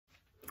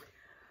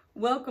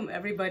Welcome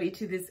everybody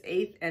to this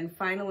 8th and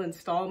final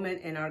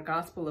installment in our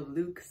Gospel of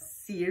Luke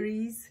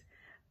series.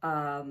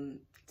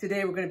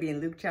 Today we're going to be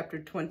in Luke chapter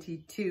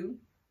 22.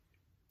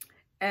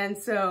 And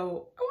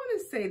so I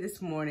want to say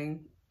this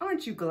morning,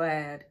 aren't you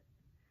glad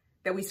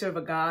that we serve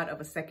a God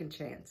of a second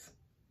chance?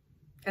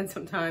 And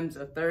sometimes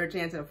a third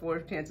chance and a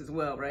fourth chance as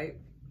well, right?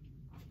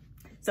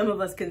 Some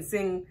of us can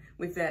sing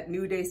with that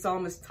New Day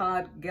psalmist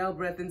Todd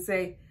Galbraith and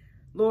say,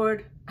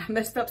 Lord, I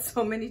messed up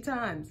so many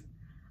times.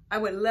 I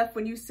went left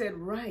when you said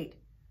right.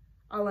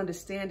 I'll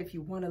understand if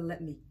you want to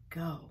let me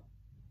go.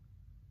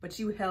 But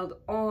you held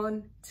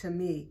on to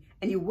me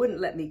and you wouldn't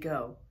let me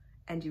go,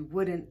 and you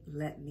wouldn't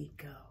let me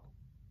go.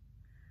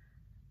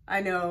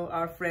 I know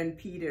our friend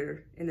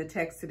Peter in the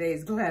text today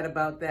is glad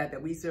about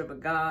that we serve a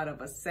God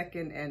of a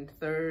second and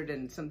third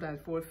and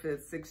sometimes fourth,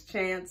 fifth, sixth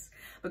chance,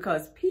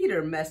 because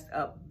Peter messed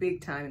up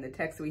big time in the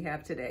text we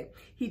have today.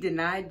 He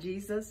denied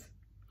Jesus.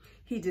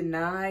 He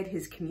denied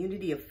his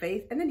community of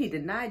faith, and then he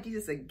denied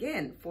Jesus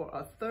again for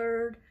a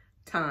third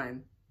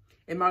time.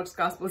 In Mark's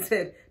gospel, it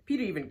said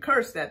Peter even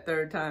cursed that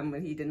third time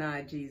when he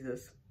denied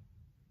Jesus.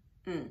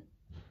 And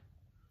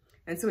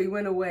so he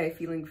went away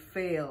feeling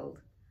failed,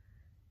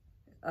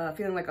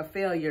 feeling like a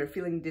failure,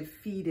 feeling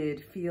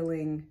defeated,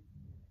 feeling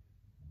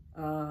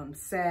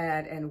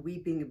sad and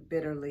weeping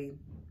bitterly.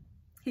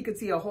 He could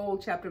see a whole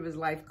chapter of his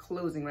life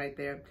closing right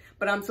there.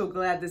 But I'm so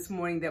glad this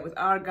morning that with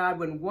our God,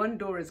 when one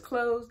door is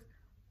closed,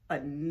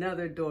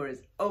 another door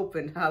is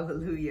open.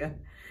 Hallelujah.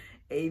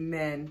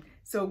 Amen.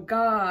 So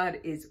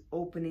God is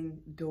opening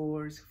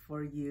doors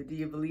for you. Do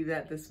you believe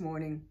that this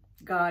morning?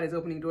 God is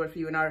opening doors for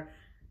you. And our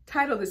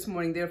title this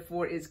morning,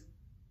 therefore, is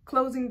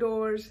Closing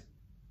Doors,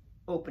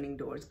 Opening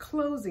Doors.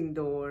 Closing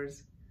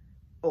doors,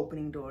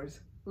 opening doors.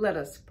 Let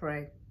us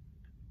pray.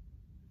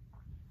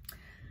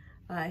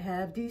 I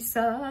have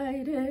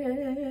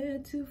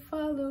decided to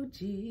follow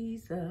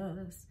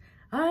Jesus.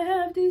 I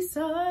have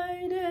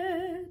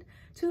decided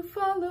to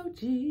follow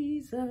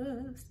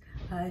Jesus.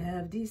 I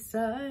have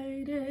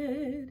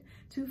decided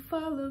to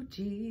follow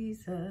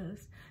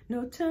Jesus.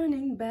 No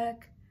turning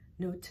back,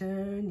 no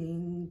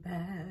turning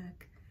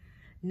back.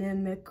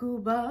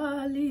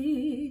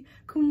 Nemekubali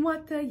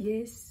kumwata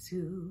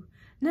Yesu.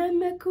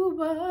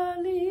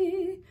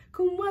 Nemekubali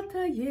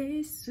kumwata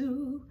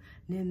Yesu.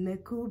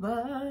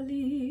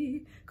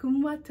 Nemekubali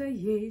kumwata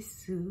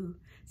Yesu.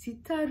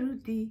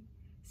 Sitarudi,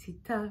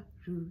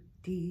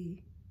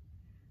 sitarudi.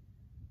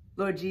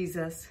 Lord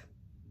Jesus,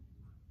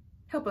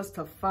 help us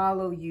to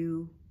follow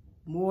you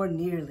more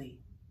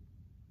nearly,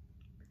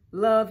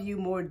 love you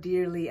more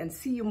dearly, and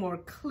see you more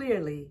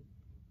clearly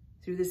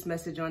through this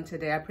message on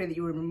today. I pray that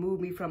you would remove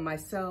me from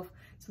myself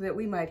so that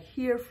we might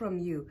hear from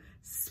you.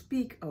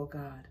 Speak, oh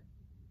God.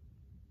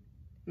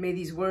 May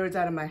these words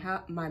out of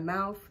my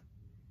mouth,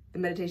 the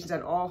meditations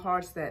on all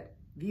hearts that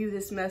view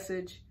this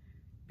message,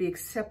 be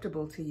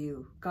acceptable to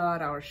you,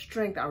 God, our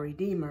strength, our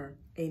Redeemer.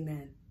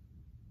 Amen.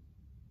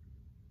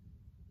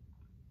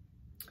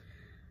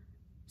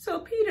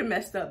 So Peter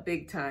messed up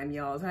big time,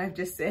 y'all. As I've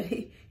just said,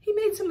 he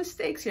made some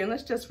mistakes here, and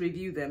let's just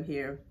review them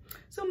here.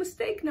 So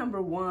mistake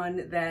number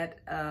one that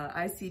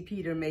I see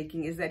Peter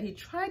making is that he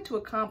tried to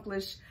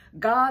accomplish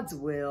God's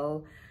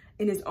will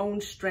in his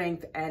own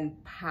strength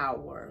and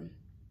power.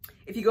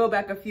 If you go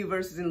back a few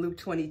verses in Luke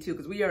 22,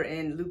 because we are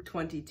in Luke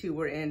 22,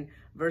 we're in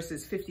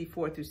verses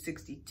 54 through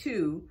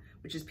 62,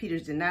 which is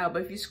Peter's denial.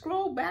 But if you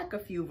scroll back a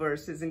few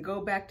verses and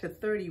go back to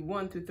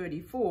 31 through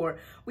 34,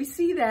 we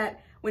see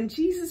that when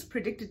Jesus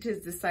predicted to his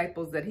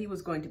disciples that he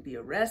was going to be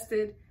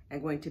arrested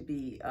and going to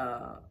be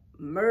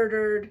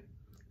murdered,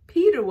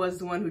 Peter was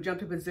the one who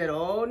jumped up and said,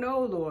 "Oh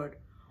no, Lord.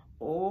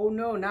 Oh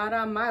no, not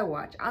on my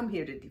watch. I'm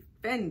here to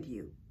defend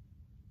you."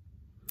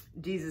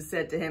 Jesus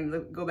said to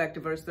him, go back to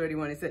verse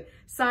 31, he said,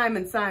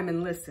 "Simon,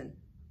 Simon, listen.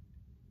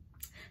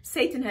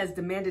 Satan has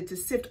demanded to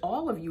sift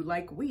all of you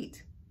like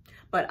wheat,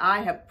 but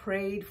I have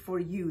prayed for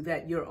you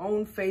that your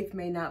own faith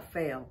may not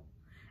fail.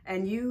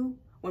 And you,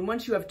 when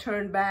once you have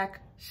turned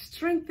back,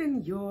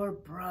 strengthen your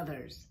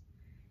brothers."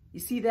 You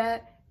see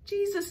that?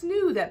 Jesus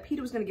knew that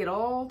Peter was going to get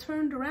all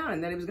turned around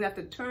and that he was going to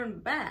have to turn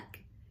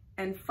back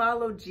and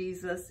follow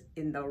Jesus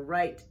in the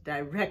right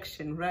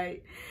direction,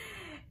 right?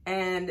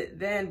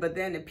 But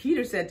then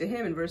Peter said to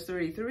him in verse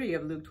 33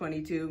 of Luke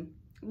 22,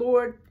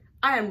 "Lord,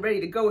 I am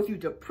ready to go with you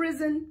to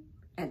prison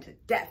and to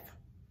death."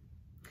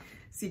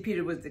 See,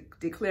 Peter was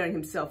declaring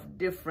himself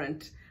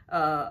different,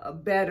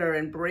 better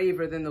and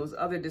braver than those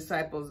other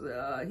disciples.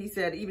 He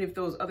said, even if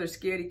those other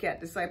scaredy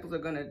cat disciples are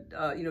going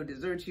to,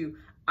 desert you,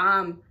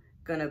 I'm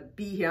going to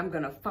be here. I'm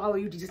going to follow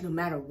you, Jesus, no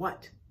matter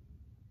what.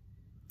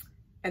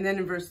 And then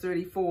in verse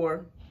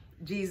 34,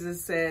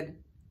 Jesus said,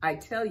 "I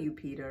tell you,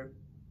 Peter,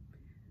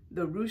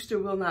 the rooster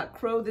will not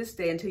crow this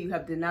day until you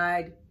have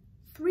denied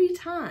 3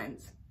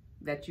 times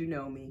that you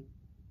know me."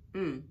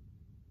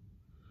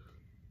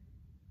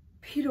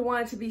 Peter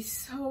wanted to be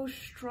so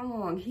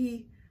strong.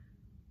 He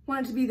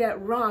wanted to be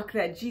that rock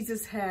that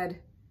Jesus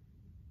had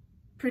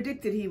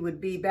predicted he would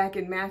be back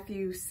in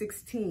Matthew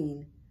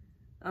 16.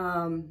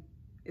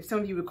 If some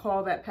of you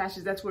recall that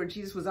passage, that's where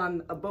Jesus was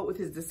on a boat with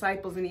his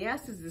disciples, and he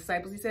asked his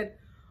disciples, he said,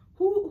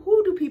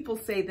 do people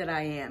say that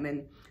I am?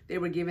 And they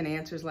were given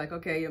answers like,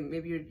 okay,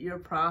 maybe you're a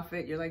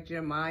prophet, you're like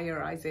Jeremiah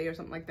or Isaiah or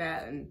something like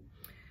that. And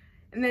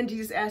then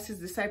Jesus asked his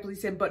disciples, he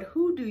said, but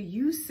who do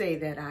you say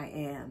that I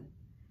am?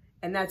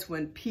 And that's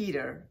when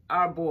Peter,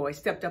 our boy,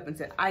 stepped up and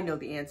said, I know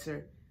the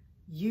answer.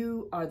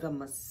 You are the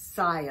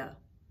Messiah,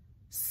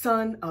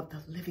 Son of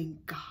the living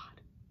God.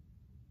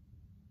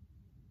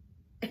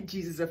 And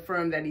Jesus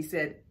affirmed that. He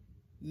said,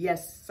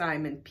 yes,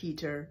 Simon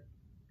Peter.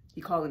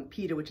 He called him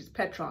Peter, which is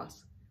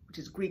Petros, which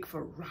is Greek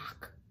for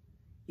rock.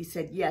 He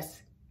said,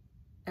 yes,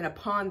 and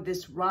upon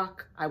this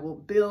rock I will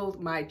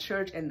build my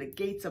church, and the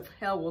gates of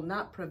hell will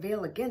not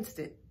prevail against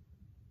it.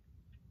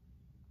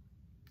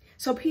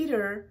 So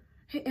Peter,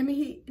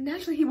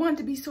 naturally he wanted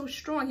to be so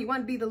strong. He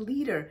wanted to be the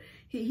leader.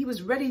 He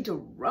was ready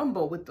to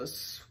rumble with the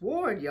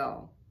sword,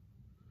 y'all.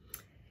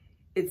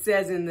 It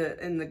says in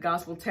the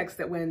gospel text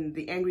that when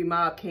the angry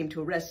mob came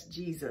to arrest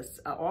Jesus,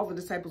 all the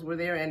disciples were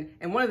there,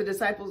 and one of the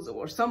disciples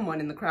or someone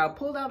in the crowd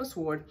pulled out a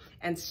sword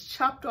and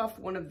chopped off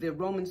one of the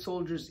Roman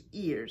soldiers'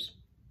 ears.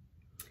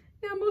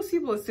 Now, most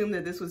people assume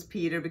that this was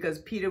Peter because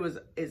Peter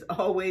is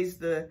always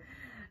the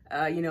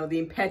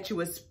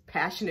impetuous,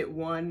 passionate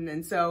one.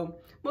 And so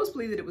most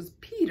believe that it was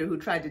Peter who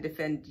tried to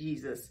defend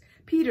Jesus.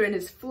 Peter in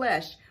his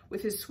flesh,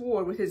 with his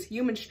sword, with his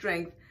human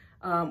strength,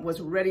 was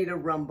ready to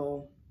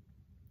rumble.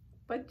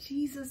 But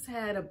Jesus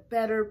had a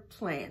better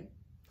plan.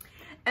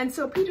 And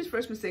so Peter's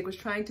first mistake was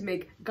trying to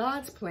make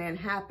God's plan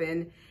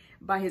happen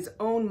by his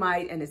own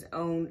might and his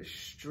own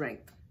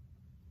strength.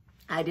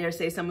 I dare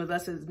say some of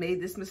us have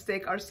made this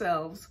mistake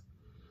ourselves.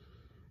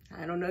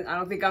 I don't know. I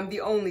don't think I'm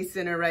the only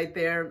sinner right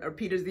there, or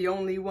Peter's the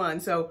only one.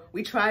 So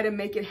we try to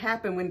make it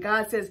happen when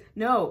God says,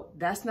 no,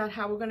 that's not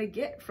how we're going to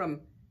get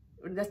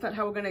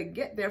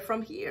there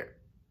from here.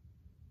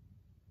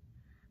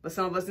 But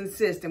some of us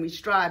insist, and we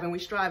strive and we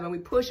strive and we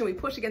push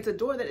against a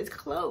door that is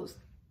closed.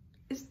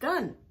 It's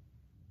done.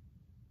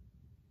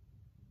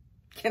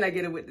 Can I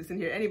get a witness in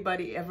here?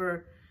 Anybody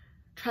ever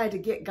tried to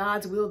get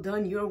God's will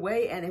done your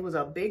way and it was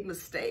a big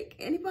mistake?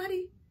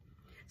 Anybody?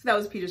 So that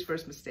was Peter's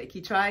first mistake.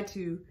 He tried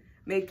to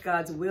make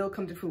God's will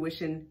come to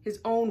fruition his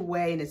own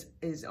way and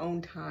his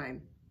own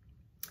time.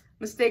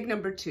 Mistake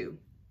number 2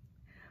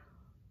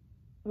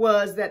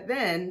 was that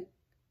then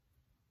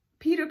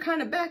Peter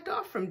kind of backed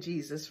off from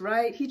Jesus,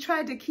 right? He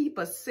tried to keep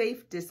a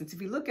safe distance.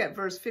 If you look at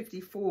verse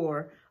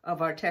 54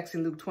 of our text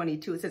in Luke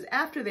 22, it says,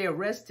 after they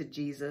arrested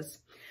Jesus,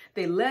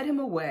 they led him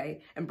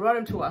away and brought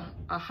him to a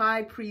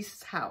high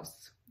priest's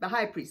house, the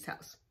high priest's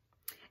house.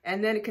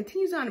 And then it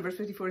continues on in verse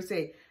 54 to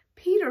say,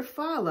 Peter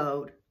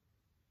followed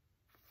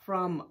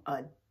from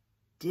a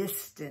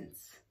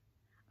distance.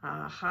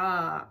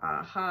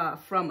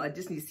 From a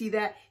distance. You see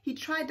that? He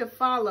tried to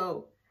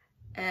follow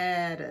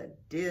at a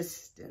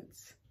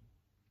distance.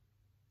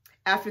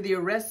 After the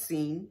arrest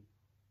scene,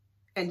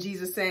 and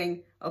Jesus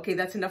saying, okay,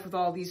 that's enough with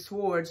all these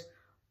swords,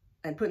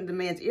 and putting the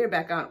man's ear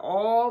back on,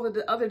 all of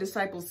the other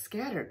disciples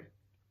scattered,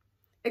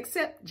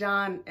 except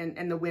John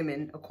and the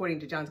women, according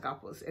to John's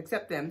Gospel,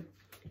 except them.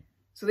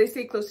 So they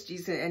stayed close to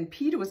Jesus, and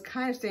Peter was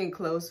kind of staying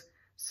close.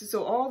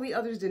 So all the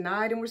others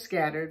denied and were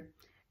scattered.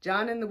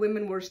 John and the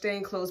women were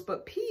staying close,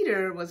 but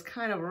Peter was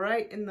kind of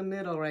right in the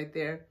middle right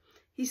there.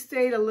 He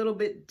stayed a little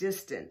bit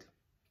distant.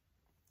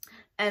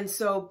 And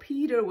so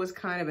Peter was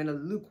kind of in a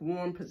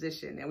lukewarm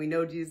position. And we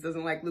know Jesus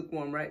doesn't like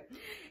lukewarm, right?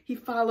 He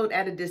followed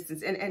at a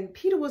distance. And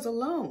Peter was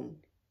alone.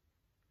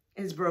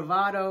 His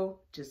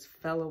bravado just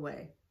fell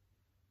away.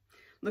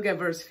 Look at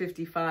verse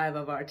 55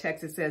 of our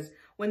text. It says,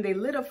 when they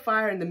lit a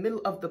fire in the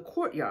middle of the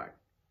courtyard.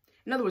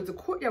 In other words, the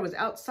courtyard was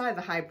outside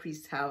the high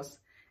priest's house.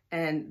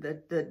 And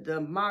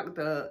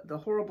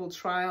the horrible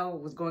trial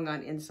was going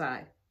on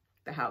inside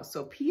the house.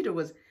 So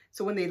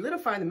when they lit a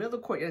fire in the middle of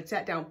the courtyard and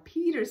sat down,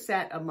 Peter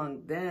sat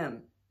among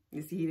them.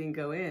 You see, he didn't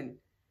go in.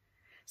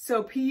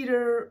 So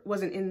Peter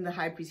wasn't in the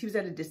high priest. He was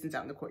at a distance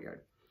out in the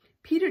courtyard.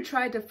 Peter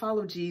tried to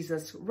follow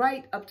Jesus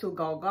right up to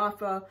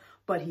Golgotha,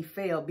 but he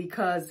failed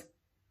because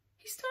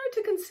he started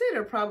to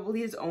consider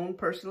probably his own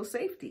personal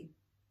safety.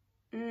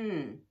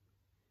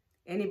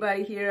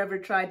 Anybody here ever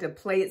tried to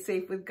play it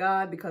safe with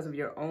God because of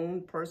your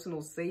own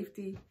personal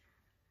safety?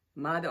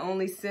 Am I the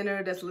only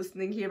sinner that's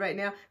listening here right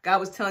now? God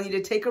was telling you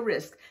to take a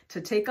risk,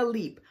 to take a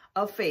leap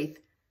of faith,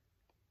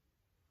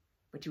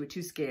 but you were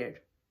too scared.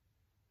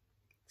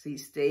 So you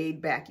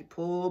stayed back, you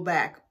pulled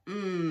back.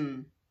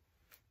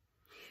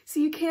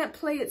 See, you can't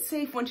play it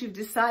safe once you've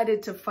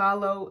decided to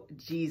follow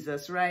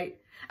Jesus, right?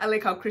 I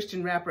like how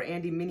Christian rapper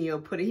Andy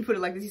Mineo put it. He put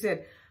it like this. He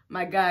said,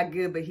 my God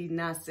good, but he's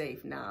not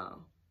safe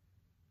now.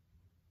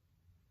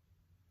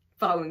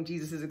 Following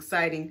Jesus is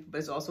exciting, but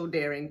it's also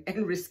daring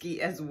and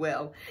risky as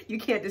well. You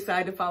can't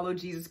decide to follow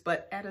Jesus,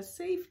 but at a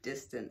safe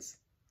distance,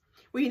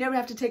 where you never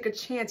have to take a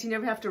chance. You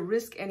never have to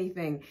risk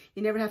anything.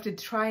 You never have to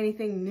try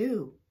anything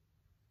new.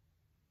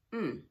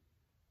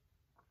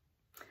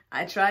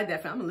 I tried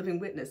that. I'm a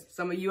living witness.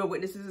 Some of you are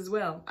witnesses as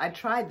well. I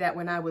tried that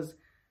when I was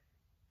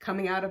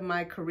coming out of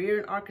my career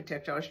in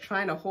architecture. I was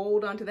trying to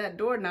hold onto that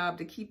doorknob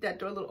to keep that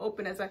door a little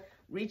open as I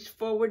reached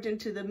forward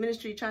into the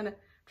ministry, trying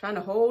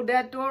to hold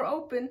that door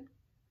open.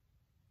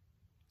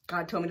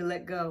 God told me to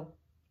let go.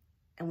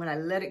 And when I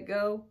let it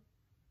go,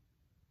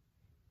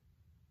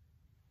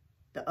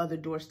 the other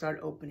door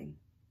started opening.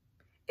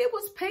 It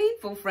was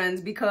painful, friends,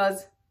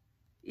 because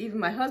even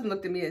my husband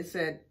looked at me and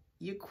said,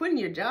 "You quitting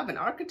your job in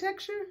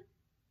architecture?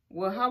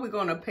 Well, how are we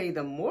going to pay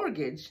the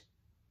mortgage?"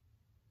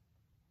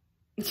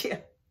 Yeah.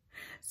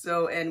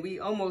 So, and we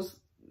almost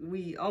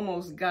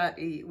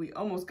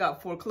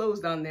got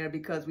foreclosed on there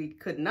because we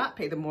could not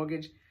pay the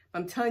mortgage.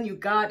 I'm telling you,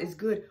 God is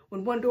good.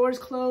 When one door is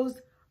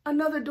closed,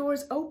 another door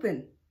is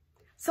open.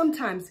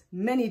 Sometimes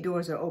many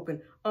doors are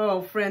open.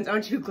 Oh, friends,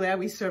 aren't you glad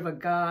we serve a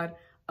God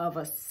of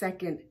a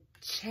second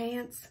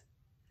chance?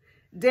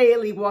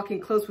 Daily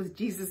walking close with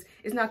Jesus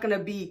is not going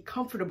to be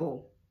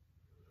comfortable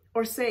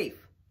or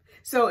safe.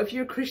 So if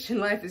your Christian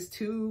life is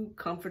too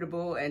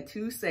comfortable and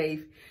too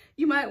safe,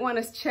 you might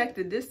want to check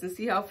the distance,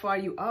 see how far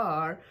you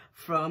are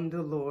from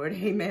the Lord.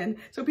 Amen.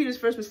 So Peter's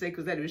first mistake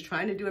was that he was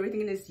trying to do everything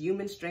in his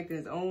human strength and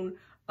his own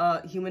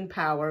human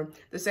power.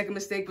 The second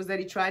mistake was that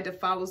he tried to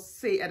follow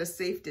at a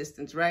safe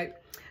distance, right?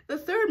 The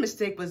third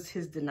mistake was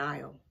his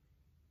denial.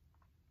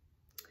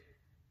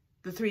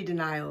 The 3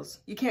 denials.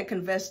 You can't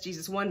confess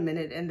Jesus 1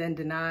 minute and then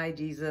deny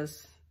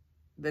Jesus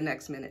the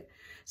next minute.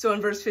 So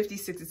in verse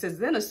 56, it says,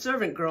 "Then a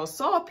servant girl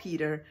saw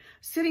Peter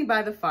sitting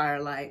by the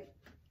firelight."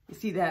 You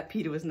see that?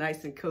 Peter was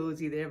nice and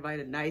cozy there by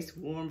the nice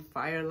warm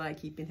firelight,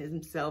 keeping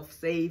himself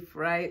safe,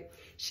 right?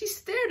 She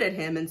stared at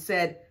him and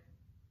said,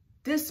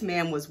 "This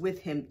man was with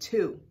him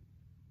too."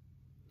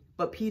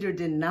 But Peter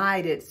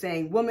denied it,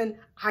 saying, "Woman,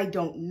 I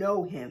don't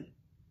know him."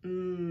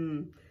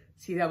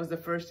 See, that was the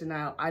first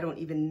denial. I don't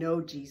even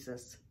know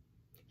Jesus.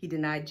 He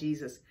denied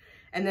Jesus.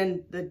 And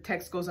then the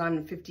text goes on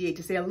in 58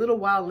 to say, a little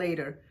while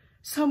later,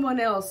 someone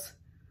else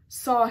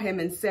saw him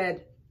and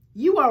said,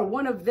 "You are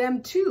one of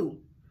them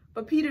too."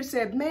 But Peter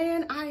said,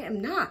 "Man, I am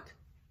not."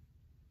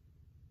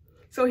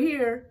 So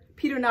here,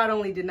 Peter not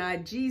only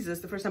denied Jesus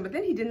the first time, but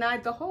then he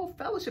denied the whole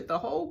fellowship, the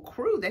whole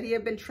crew that he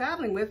had been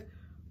traveling with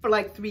for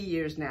like 3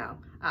 years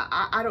now.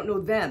 I don't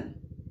know them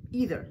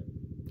either.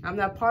 I'm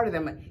not part of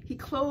them. He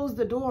closed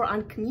the door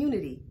on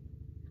community.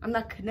 I'm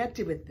not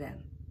connected with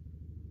them.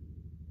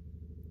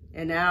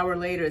 An hour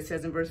later, it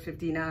says in verse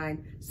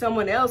 59,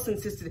 someone else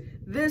insisted,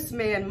 "This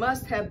man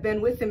must have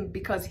been with him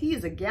because he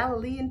is a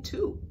Galilean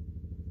too."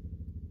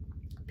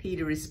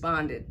 Peter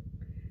responded,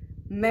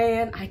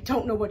 "Man, I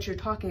don't know what you're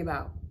talking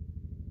about."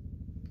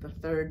 The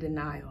third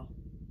denial.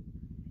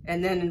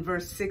 And then in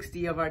verse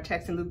 60 of our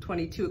text in Luke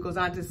 22, it goes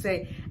on to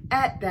say,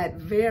 at that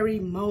very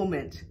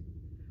moment,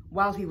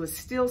 while he was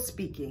still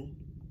speaking,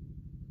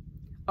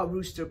 a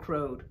rooster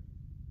crowed.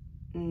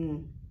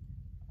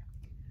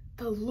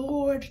 The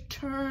Lord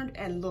turned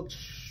and looked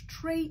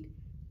straight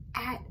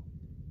at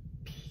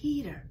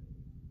Peter.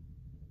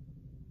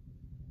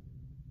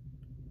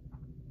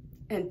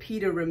 And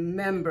Peter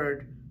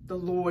remembered the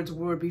Lord's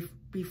word,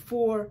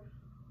 before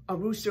a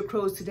rooster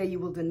crows today, you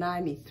will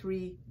deny me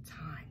 3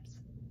 times.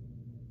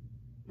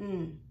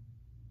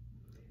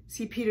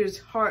 See, Peter's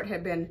heart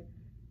had been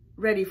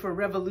ready for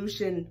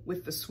revolution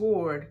with the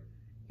sword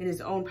in his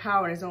own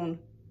power, in his own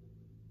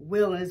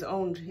will,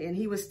 and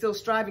he was still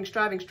striving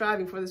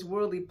for this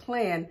worldly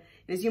plan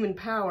in his human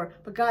power,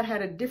 but God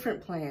had a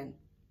different plan.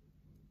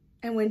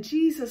 And when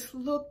Jesus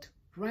looked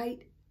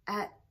right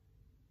at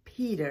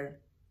Peter,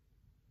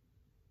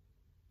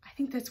 I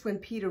think that's when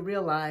Peter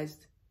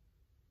realized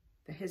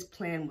that his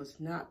plan was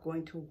not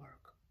going to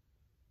work.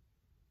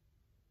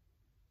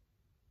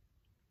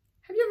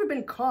 Have you ever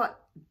been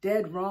caught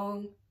dead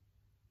wrong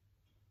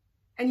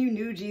and you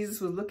knew Jesus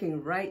was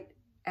looking right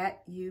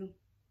at you?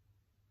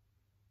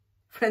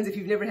 Friends, if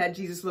you've never had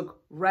Jesus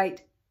look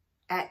right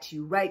at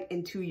you, right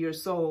into your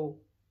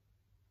soul,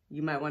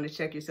 you might want to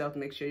check yourself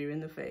and make sure you're in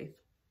the faith.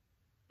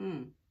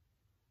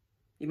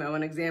 You might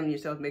want to examine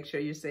yourself and make sure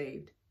you're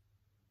saved.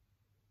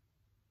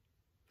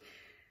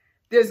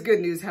 There's good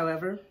news,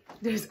 however.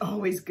 There's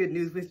always good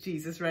news with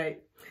Jesus,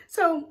 right?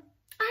 So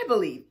I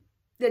believe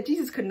that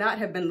Jesus could not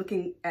have been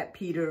looking at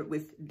Peter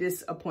with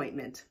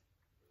disappointment.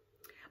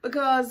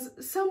 Because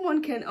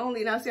someone can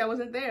only, now see, I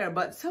wasn't there,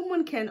 but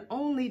someone can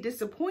only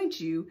disappoint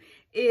you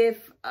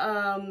if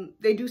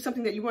they do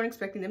something that you weren't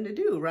expecting them to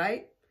do,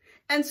 right?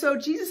 And so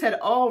Jesus had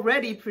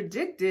already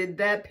predicted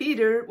that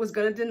Peter was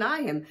going to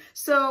deny him.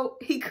 So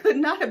he could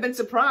not have been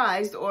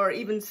surprised or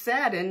even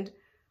saddened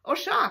or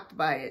shocked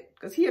by it,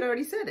 because he had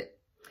already said it.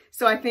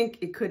 So I think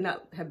it could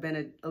not have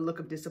been a look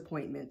of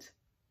disappointment.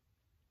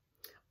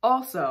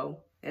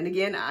 Also, and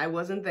again, I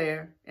wasn't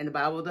there, and the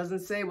Bible doesn't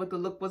say what the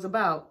look was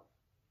about,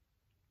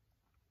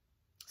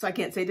 so I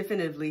can't say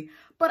definitively,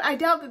 but I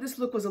doubt that this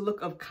look was a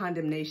look of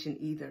condemnation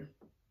either.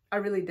 I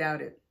really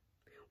doubt it.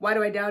 Why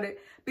do I doubt it?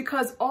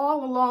 Because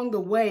all along the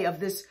way of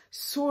this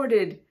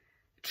sordid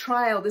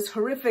trial, this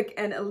horrific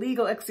and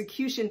illegal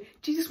execution,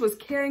 Jesus was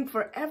caring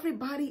for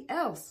everybody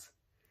else,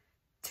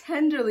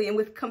 tenderly and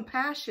with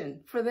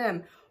compassion for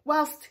them,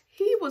 whilst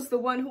he was the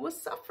one who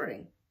was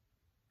suffering.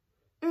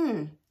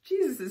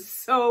 Jesus is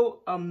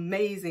so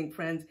amazing,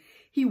 friends.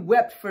 He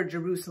wept for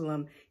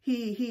Jerusalem.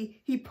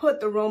 He put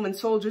the Roman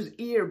soldier's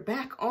ear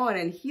back on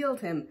and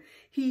healed him.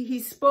 He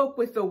spoke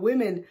with the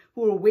women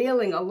who were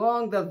wailing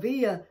along the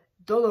Via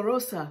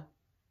Dolorosa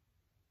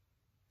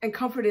and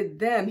comforted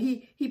them.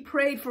 He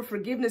prayed for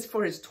forgiveness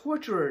for his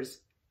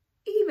torturers,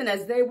 even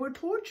as they were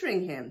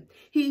torturing him.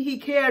 He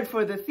cared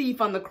for the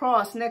thief on the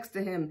cross next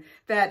to him,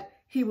 that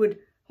he would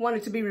want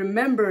it to be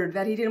remembered,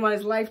 that he didn't want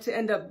his life to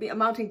end up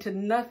amounting to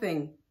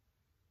nothing.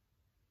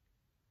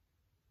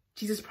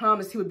 Jesus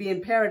promised he would be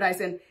in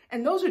paradise,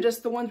 and those are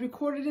just the ones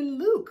recorded in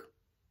Luke.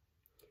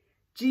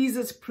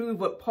 Jesus proved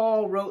what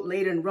Paul wrote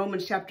later in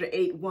Romans chapter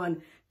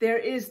 8:1. There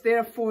is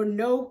therefore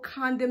no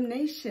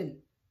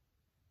condemnation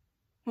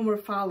when we're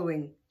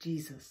following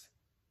Jesus.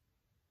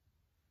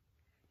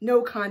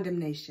 No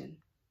condemnation.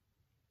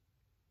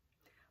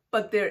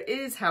 But there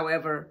is,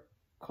 however,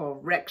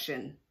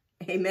 correction.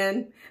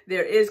 Amen.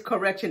 There is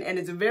correction, and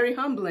it's very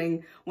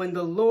humbling when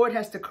the Lord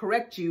has to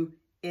correct you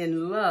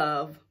in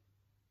love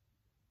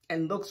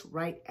and looks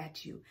right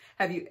at you.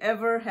 Have you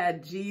ever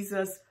had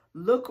Jesus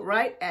look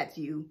right at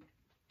you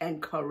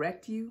and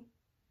correct you?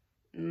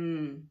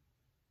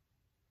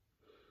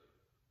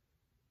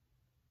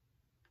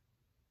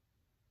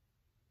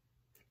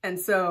 And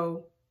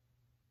so,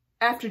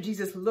 after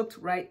Jesus looked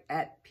right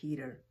at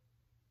Peter,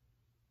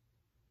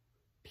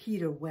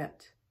 Peter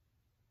wept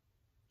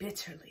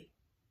bitterly.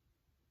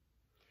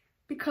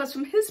 Because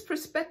from his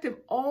perspective,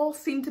 all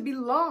seemed to be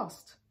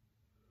lost.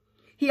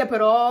 He had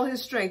put all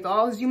his strength,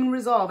 all his human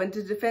resolve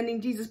into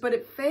defending Jesus, but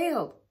it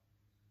failed.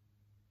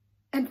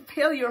 And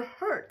failure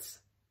hurts.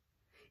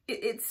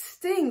 It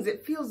stings.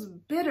 It feels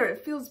bitter.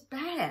 It feels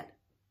bad.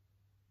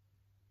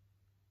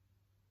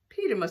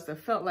 Peter must have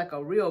felt like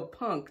a real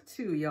punk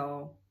too,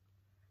 y'all.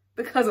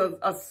 Because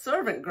a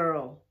servant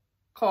girl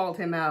called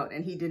him out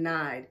and he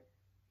denied.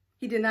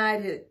 He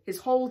denied his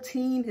whole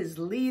team, his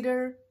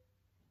leader,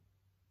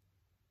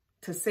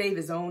 to save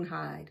his own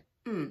hide.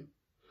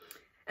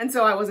 And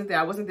so I wasn't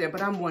there,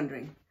 but I'm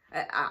wondering.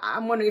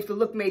 I'm wondering if the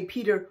look made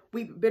Peter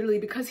weep bitterly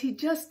because he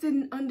just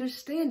didn't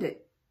understand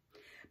it.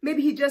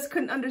 Maybe he just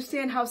couldn't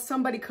understand how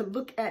somebody could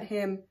look at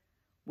him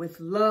with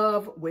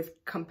love,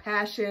 with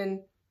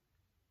compassion,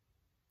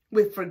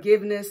 with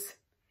forgiveness,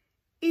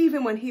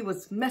 even when he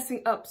was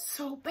messing up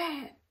so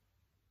bad.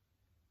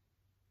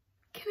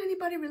 Can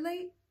anybody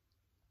relate?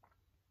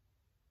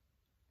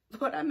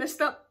 Lord, I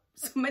messed up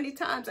so many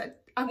times.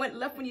 I went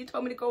left when you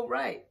told me to go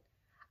right.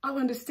 I'll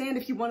understand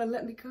if you want to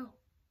let me go.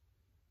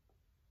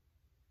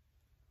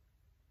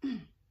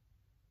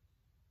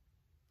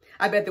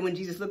 I bet that when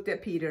Jesus looked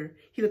at Peter,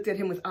 he looked at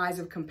him with eyes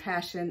of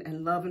compassion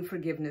and love and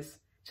forgiveness,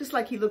 just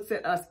like he looks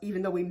at us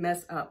even though we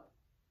mess up.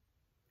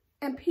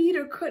 And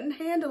Peter couldn't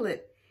handle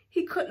it.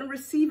 He couldn't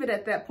receive it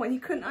at that point. He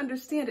couldn't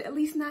understand it, at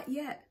least not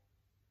yet.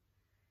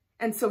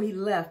 And so he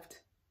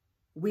left,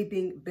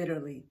 weeping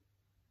bitterly.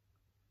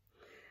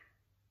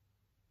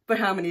 But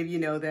how many of you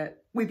know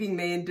that weeping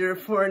may endure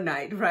for a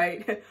night,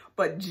 right?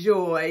 But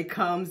joy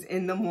comes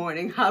in the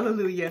morning.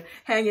 Hallelujah.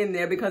 Hang in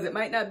there, because it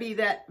might not be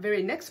that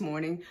very next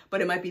morning,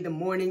 but it might be the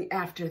morning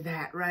after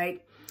that,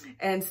 right?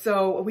 And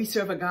so we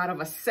serve a God of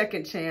a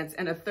second chance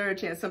and a third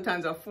chance,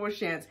 sometimes a fourth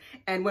chance.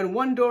 And when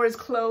one door is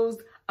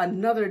closed,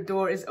 another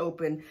door is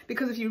open.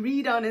 Because if you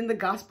read on in the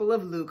Gospel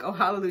of Luke, oh,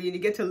 hallelujah, and you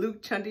get to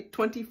Luke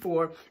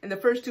 24, in the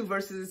first two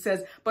verses, it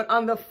says, "But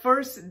on the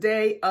first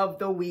day of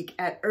the week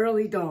at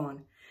early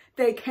dawn,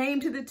 they came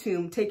to the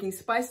tomb, taking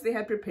spices they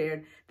had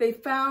prepared. They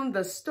found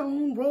the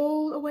stone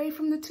rolled away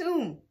from the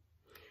tomb.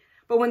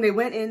 But when they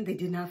went in, they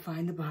did not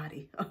find the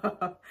body."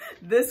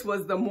 This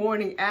was the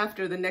morning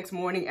after, the next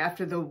morning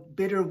after the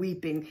bitter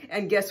weeping.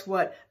 And guess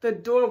what? The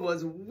door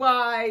was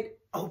wide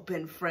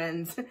open,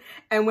 friends.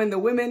 And when the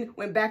women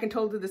went back and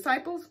told the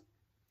disciples,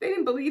 they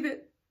didn't believe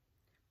it.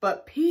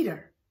 But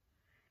Peter,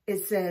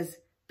 it says,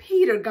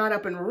 Peter got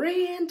up and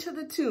ran to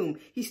the tomb.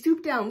 He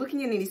stooped down,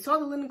 looking in, and he saw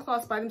the linen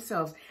cloths by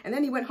themselves. And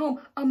then he went home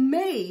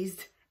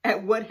amazed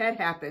at what had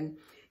happened.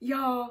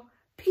 Y'all,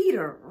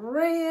 Peter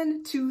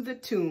ran to the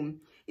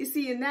tomb. You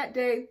see, in that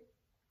day,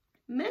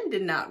 men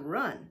did not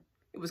run.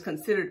 It was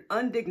considered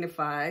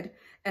undignified.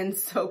 And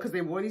so, because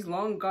they wore these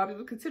long garbs, it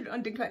was considered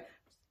undignified.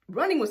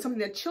 Running was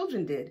something that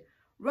children did.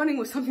 Running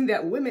was something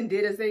that women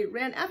did as they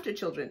ran after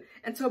children.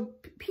 And so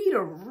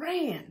Peter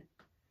ran.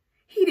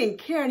 He didn't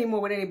care anymore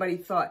what anybody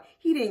thought.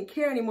 He didn't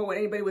care anymore what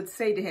anybody would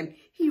say to him.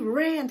 He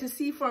ran to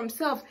see for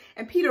himself.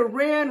 And Peter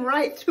ran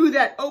right through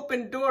that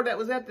open door that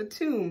was at the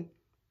tomb.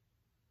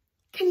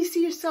 Can you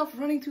see yourself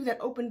running through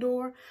that open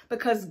door?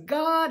 Because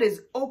God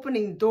is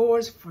opening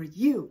doors for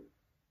you.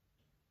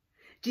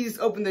 Jesus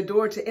opened the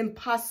door to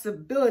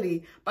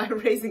impossibility by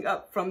raising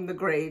up from the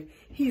grave.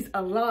 He's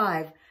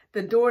alive.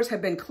 The doors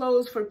have been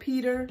closed for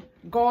Peter.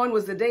 Gone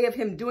was the day of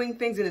him doing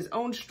things in his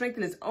own strength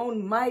and his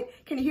own might.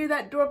 Can you hear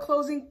that door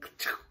closing?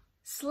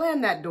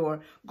 Slam that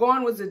door.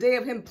 Gone was the day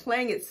of him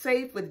playing it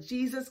safe with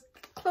Jesus.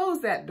 Close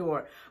that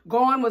door.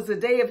 Gone was the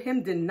day of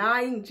him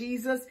denying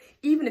Jesus,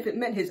 even if it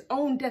meant his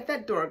own death.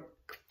 That door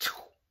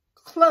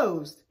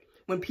closed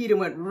when Peter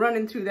went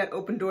running through that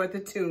open door at the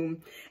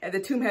tomb. And the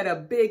tomb had a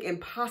big,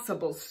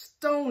 impossible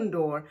stone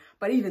door,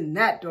 but even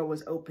that door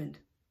was opened.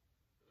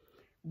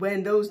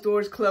 When those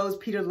doors closed,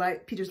 Peter's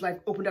life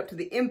opened up to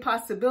the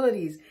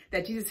impossibilities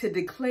that Jesus had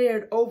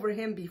declared over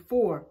him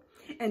before.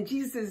 And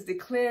Jesus has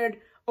declared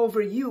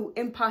over you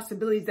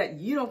impossibilities that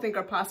you don't think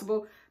are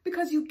possible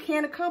because you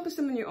can't accomplish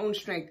them in your own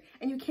strength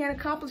and you can't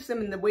accomplish them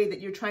in the way that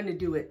you're trying to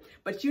do it.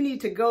 But you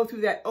need to go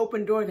through that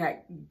open door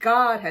that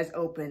God has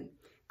opened.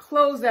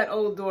 Close that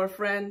old door,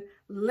 friend.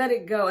 Let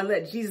it go and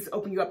let Jesus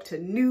open you up to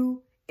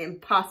new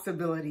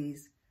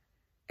impossibilities.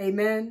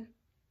 Amen.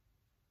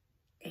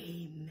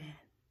 Amen.